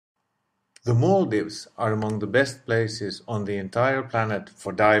The Maldives are among the best places on the entire planet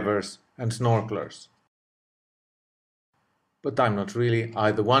for divers and snorkelers. But I'm not really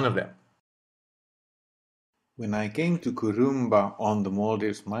either one of them. When I came to Kurumba on the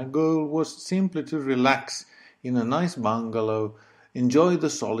Maldives, my goal was simply to relax in a nice bungalow, enjoy the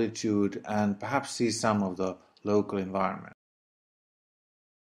solitude, and perhaps see some of the local environment.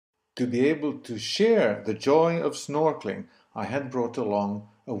 To be able to share the joy of snorkeling, I had brought along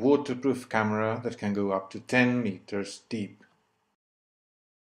a waterproof camera that can go up to 10 meters deep.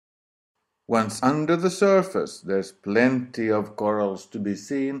 Once under the surface, there's plenty of corals to be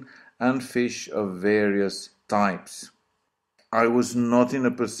seen and fish of various types. I was not in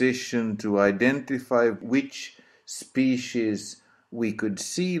a position to identify which species we could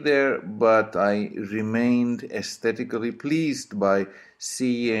see there, but I remained aesthetically pleased by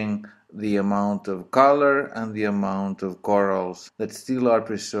seeing the amount of color and the amount of corals that still are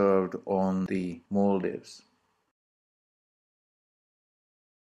preserved on the Maldives.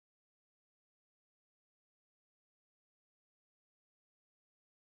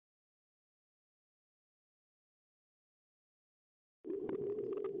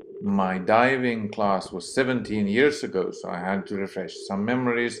 My diving class was 17 years ago, so I had to refresh some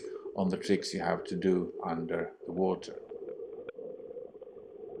memories on the tricks you have to do under the water.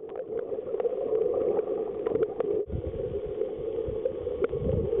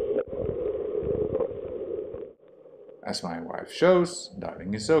 As my wife shows,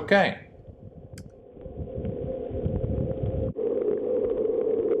 diving is okay.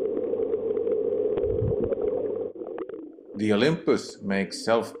 The Olympus makes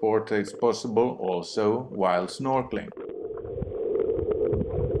self-portraits possible also while snorkeling.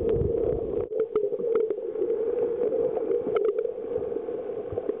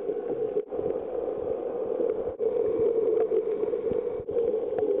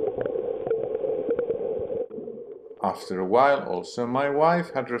 After a while, also my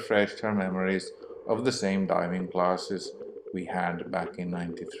wife had refreshed her memories of the same diving classes we had back in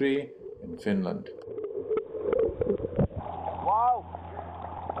 '93 in Finland. Wow.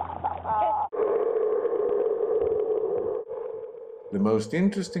 The most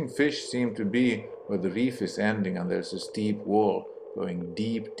interesting fish seem to be where the reef is ending and there's a steep wall going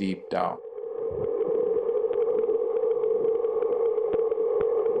deep, deep down.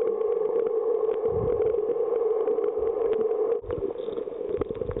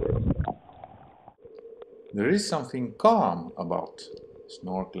 There is something calm about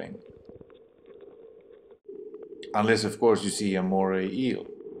snorkeling. Unless, of course, you see a moray eel.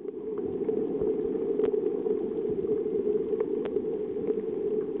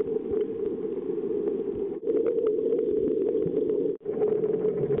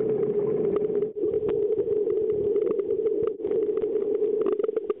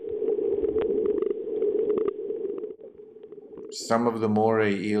 Some of the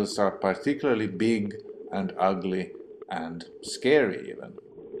moray eels are particularly big and ugly and scary even.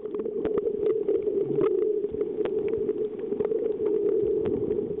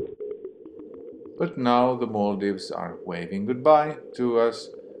 But now the Maldives are waving goodbye to us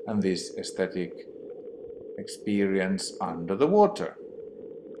and this aesthetic experience under the water.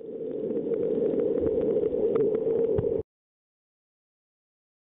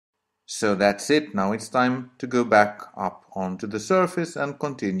 So that's it. Now it's time to go back up onto the surface and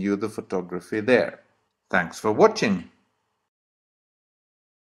continue the photography there. Thanks for watching.